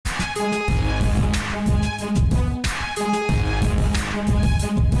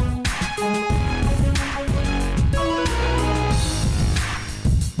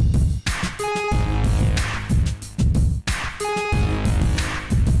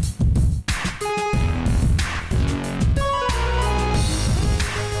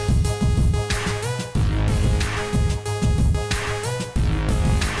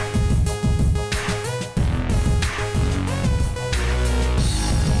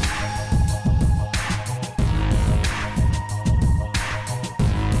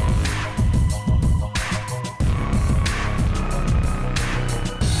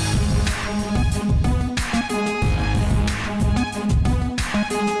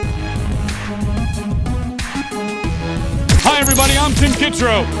Everybody, I'm Tim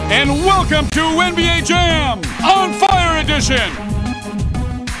Kitzrow, and welcome to NBA Jam on Fire Edition.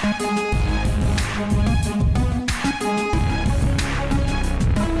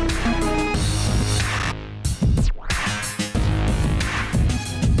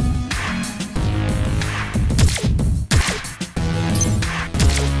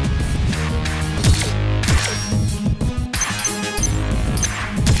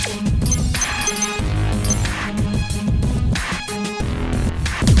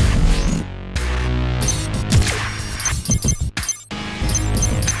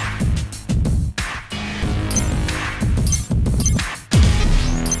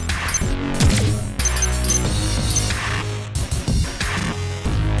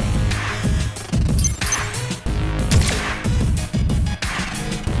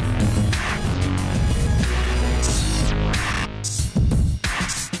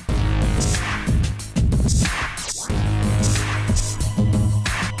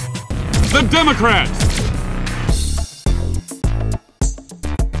 The Democrats.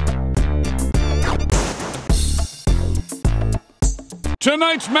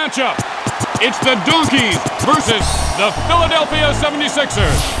 Tonight's matchup, it's the Donkeys versus the Philadelphia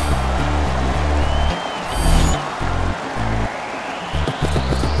 76ers.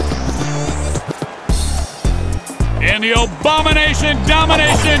 And the abomination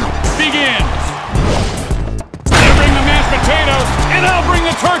domination begins. You bring the mashed potatoes, and I'll bring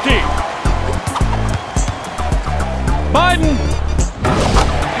the turkey. Biden,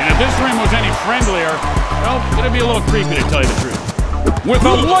 and if this rim was any friendlier, well, it'd be a little creepy to tell you the truth. With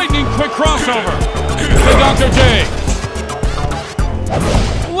a lightning-quick crossover to Dr. J.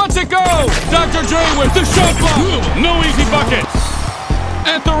 Let's it go! Dr. J with the shot block. No easy buckets.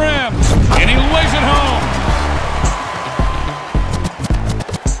 At the rim, and he lays it home.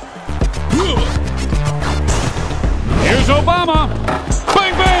 Here's Obama.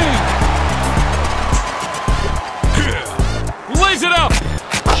 Bang, bang! Lays it up.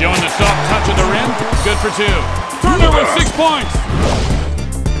 Showing the soft touch of the rim. Good for two. Turner with 6 points.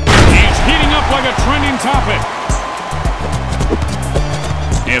 He's heating up like a trending topic.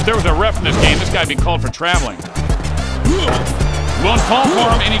 If there was a ref in this game, this guy'd be called for traveling. Won't call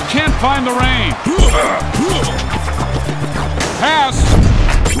for him, and he can't find the rain. Pass.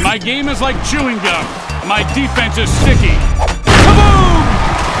 My game is like chewing gum. My defense is sticky. Kaboom!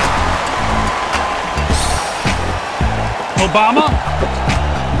 Obama?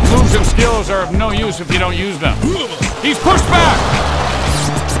 Moves and skills are of no use if you don't use them. He's pushed back.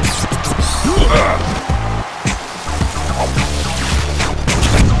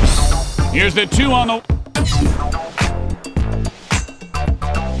 Here's the two on the...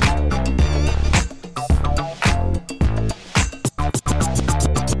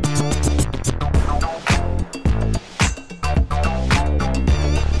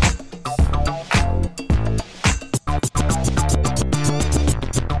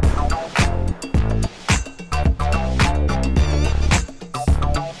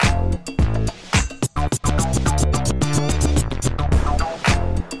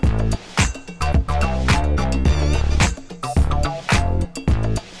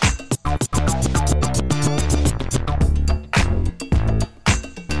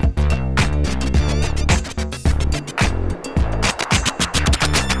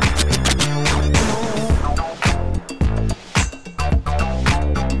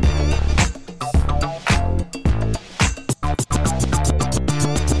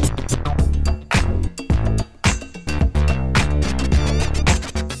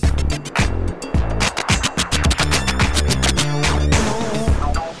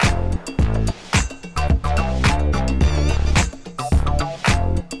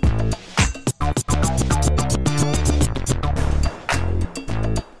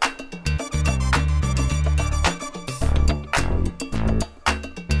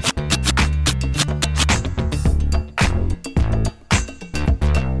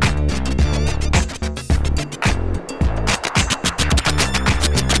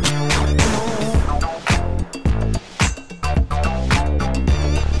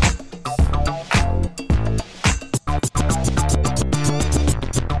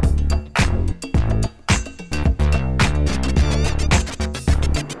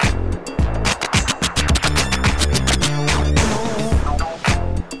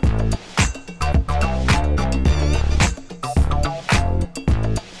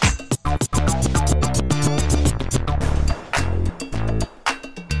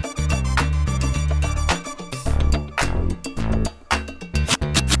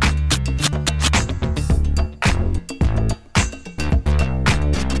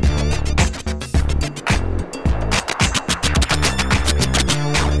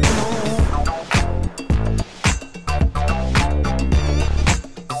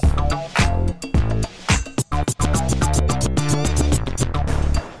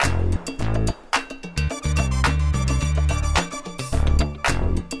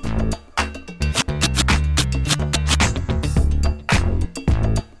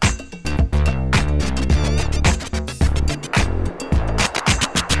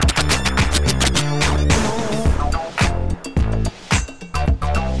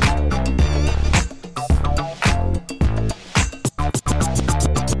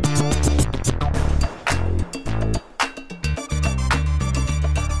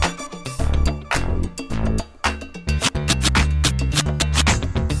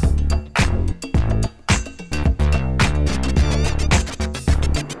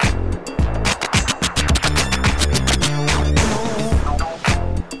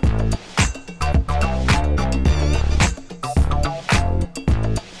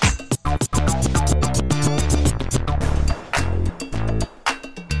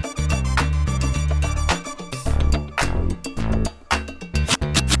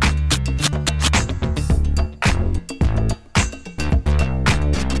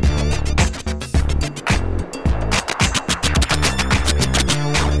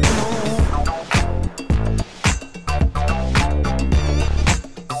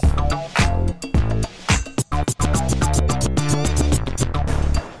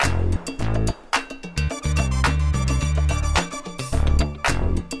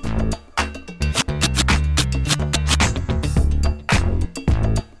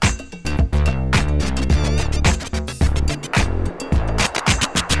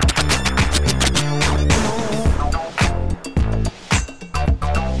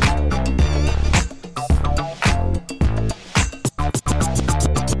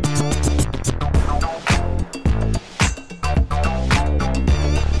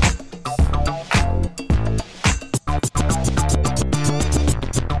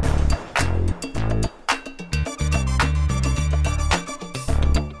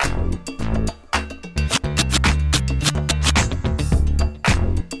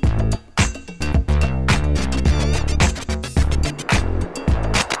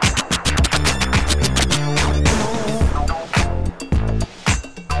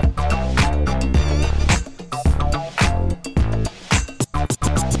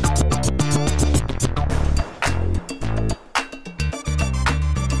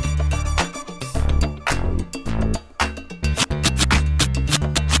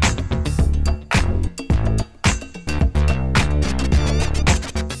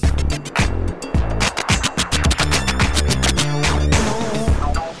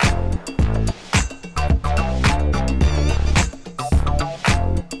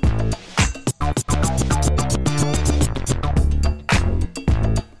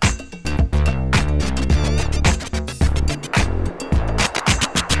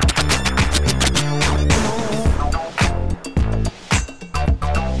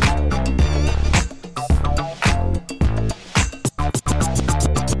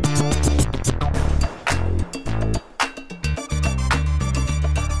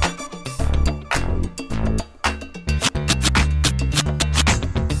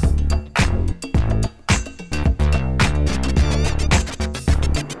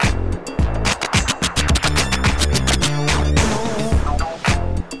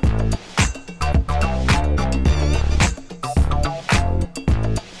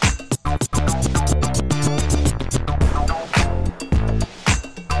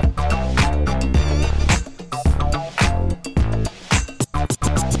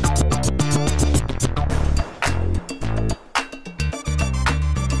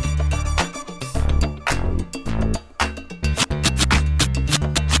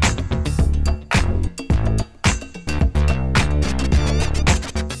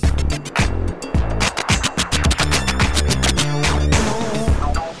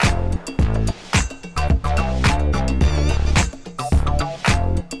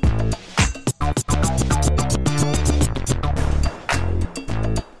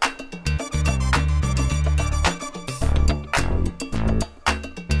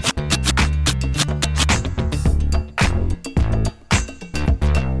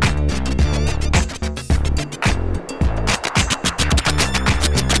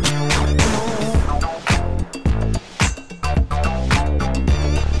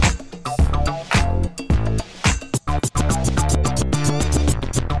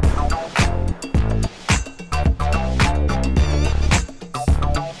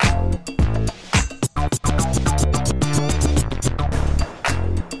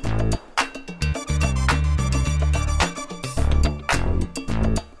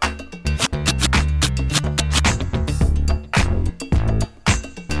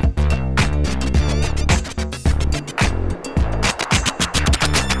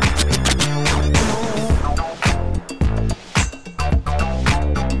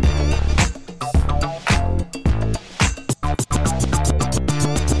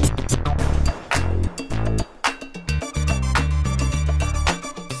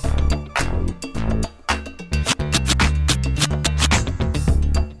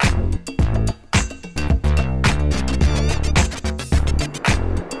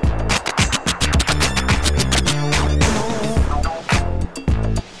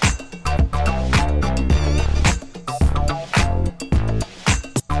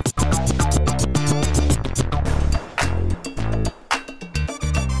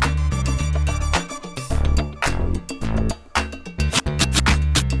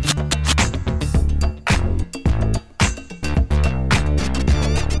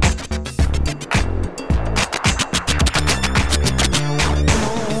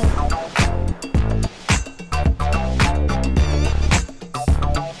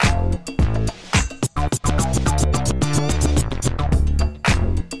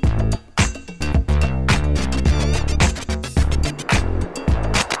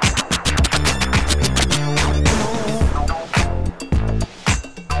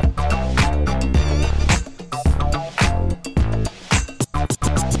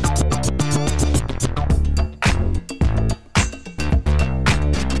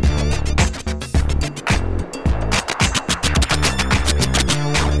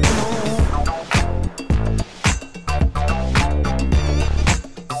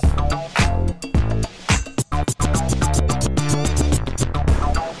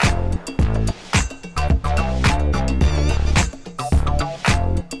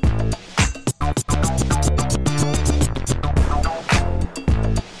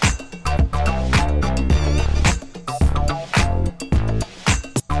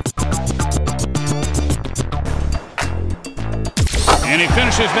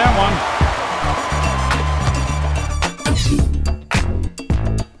 finishes that one.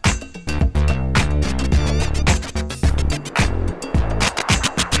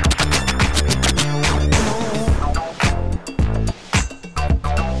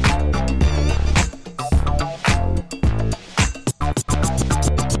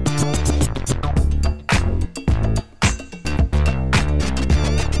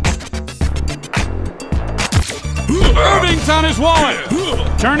 Irving's on his wallet.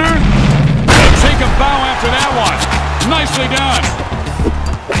 Turner, they'll take a bow after that one. Nicely done.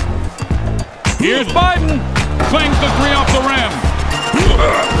 Here's Biden. Clings the three off the rim.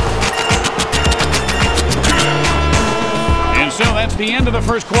 And so that's the end of the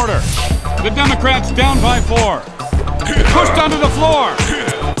first quarter. The Democrats down by 4. Pushed onto the floor.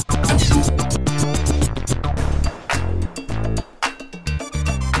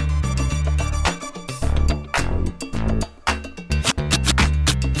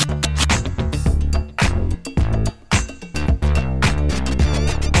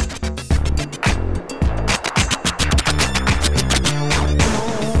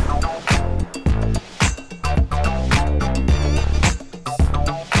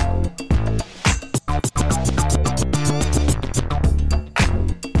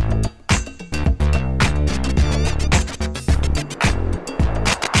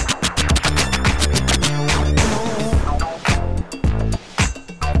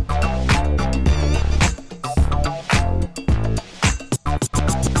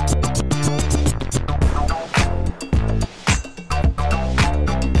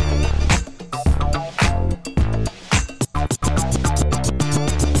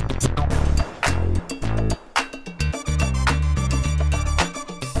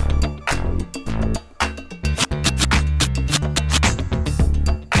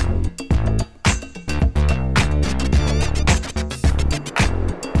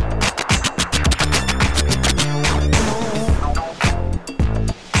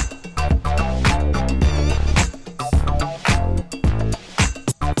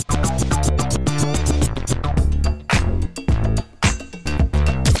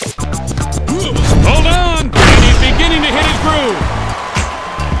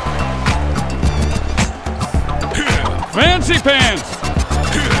 Fancy pants.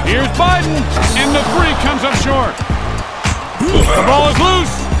 Here's Biden, and the three comes up short. The ball is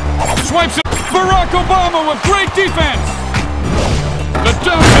loose. Swipes it. Barack Obama with great defense. The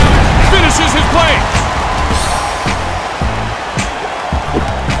downtown finishes his play.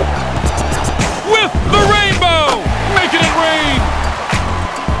 With the rainbow, making it rain.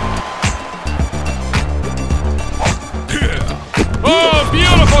 Oh,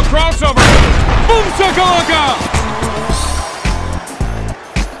 beautiful crossover. Boom shakalaka.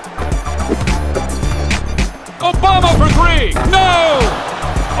 Obama for 3. No!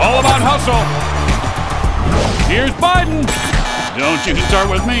 All about hustle. Here's Biden. Don't you start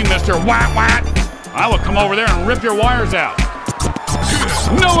with me, Mr. Wat. I will come over there and rip your wires out.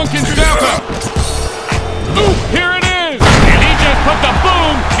 No one can stop him. Ooh, here it is. And he just put the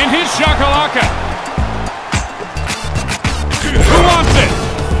boom in his shakalaka. Who wants it?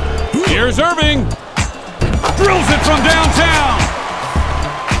 Here's Irving. Drills it from downtown.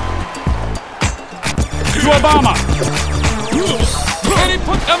 To Obama. And he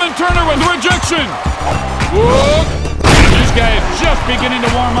put Evan Turner with rejection. Whoa. And this guy is just beginning to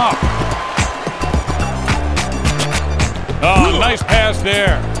warm up. Oh, nice pass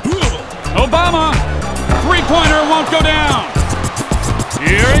there. Obama. Three-pointer won't go down.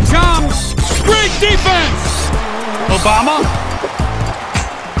 Here it comes. Great defense. Obama.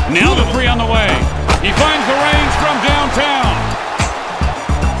 Now the three on the way. He finds the range from downtown.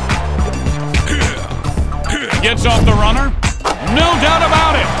 Gets off the runner. No doubt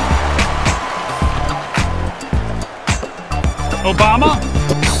about it. Obama.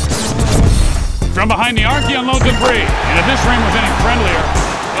 From behind the arc, he unloads a three. And if this ring was any friendlier,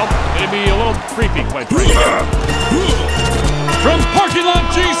 well, it'd be a little creepy, quite frankly. From parking lot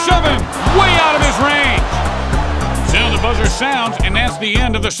G7, way out of his range. So the buzzer sounds, and that's the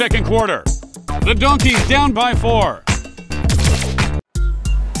end of the second quarter. The Donkeys down by 4.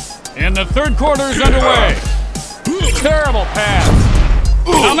 And the third quarter is underway. Terrible pass.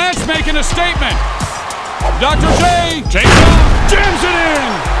 Now that's making a statement. Dr. J takes off, jams it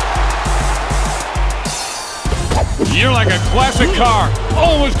in. You're like a classic car,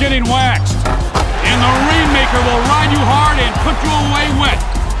 always getting waxed. And the Rainmaker will ride you hard and put you away wet.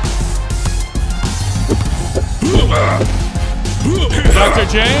 Dr.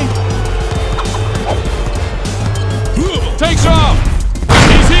 J takes off.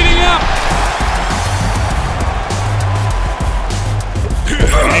 He's heating up.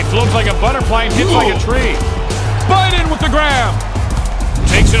 Floats like a butterfly and hits like a tree. Biden with the grab.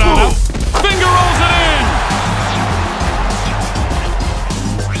 Takes it on up. Finger rolls it in.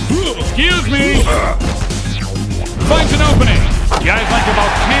 Excuse me. Finds an opening. Guys like a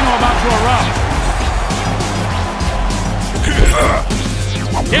volcano about to erupt.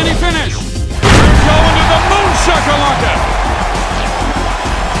 Can he finish? Going to the moon shakalaka.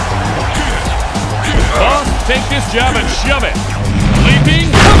 Boss, take this job and shove it. Leaping.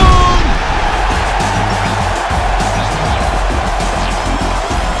 Come on.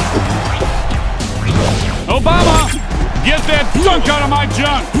 Obama, get that dunk out of my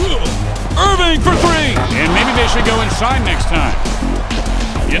junk. Irving for three. And maybe they should go inside next time.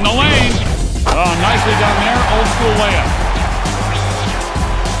 In the lane. Oh, nicely done there. Old school layup.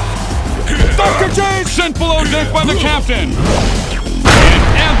 Dr. J sent below deck by the captain. And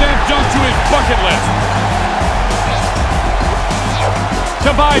add that dunk to his bucket list.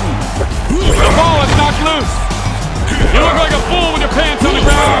 To Biden. The ball is knocked loose. You look like a fool with your pants on the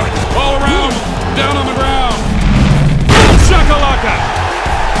ground. All around. Down on the ground. Boom shakalaka.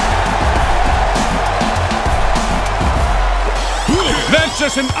 That's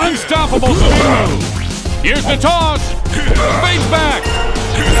just an unstoppable spin move. Here's the toss. Fades back.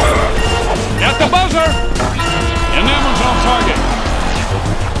 At the buzzer. And that one's on target.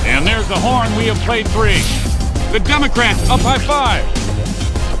 And there's the horn. We have played three. The Democrats up by 5.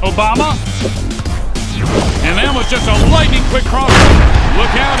 Obama. And that was just a lightning quick crossover.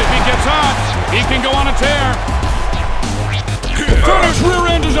 Look out, if he gets hot, he can go on a tear. Turner's rear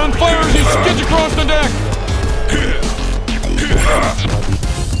end is on fire as he skids across the deck.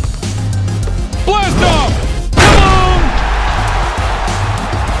 Blast off! Come on!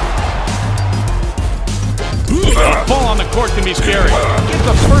 A fall on the court can be scary. Get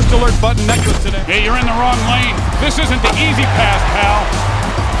the first alert button necklace today. Hey, you're in the wrong lane. This isn't the easy pass, pal.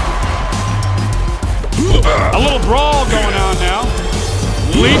 A little brawl going on now.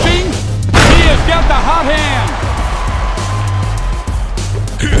 Leaping. He has got the hot hand.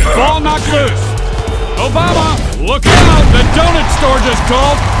 Ball knocked loose. Obama, look out. The donut store just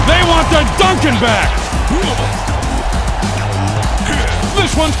called. They want the Dunkin' back.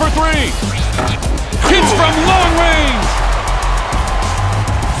 This one's for 3. Hits from long range.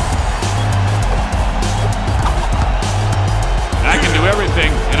 I can do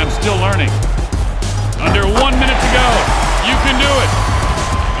everything, and I'm still learning. Under 1 minute to go. You can do it.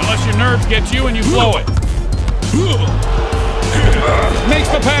 Unless your nerves get you and you blow it. Makes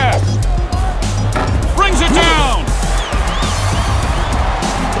the pass. Brings it down.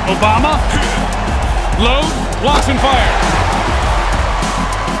 Obama. Load. Blocks and fire.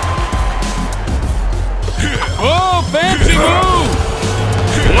 Oh, fancy move.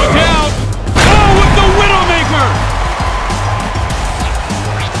 Look out. Oh, with the Widowmaker.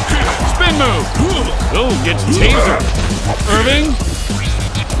 Spin move. Oh, gets tasered. Irving.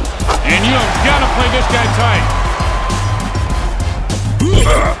 And you have got to play this guy tight.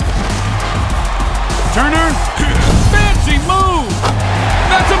 Turner. Fancy move.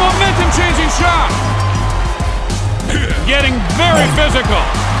 That's a momentum-changing shot. Getting very physical.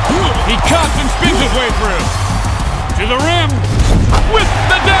 He cuts and spins his way through. To the rim. With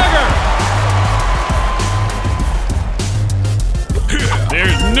the dagger.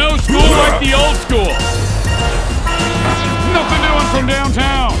 There's no school like the old school. Nothing doing from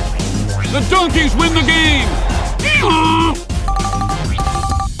downtown. The Donkeys win the game.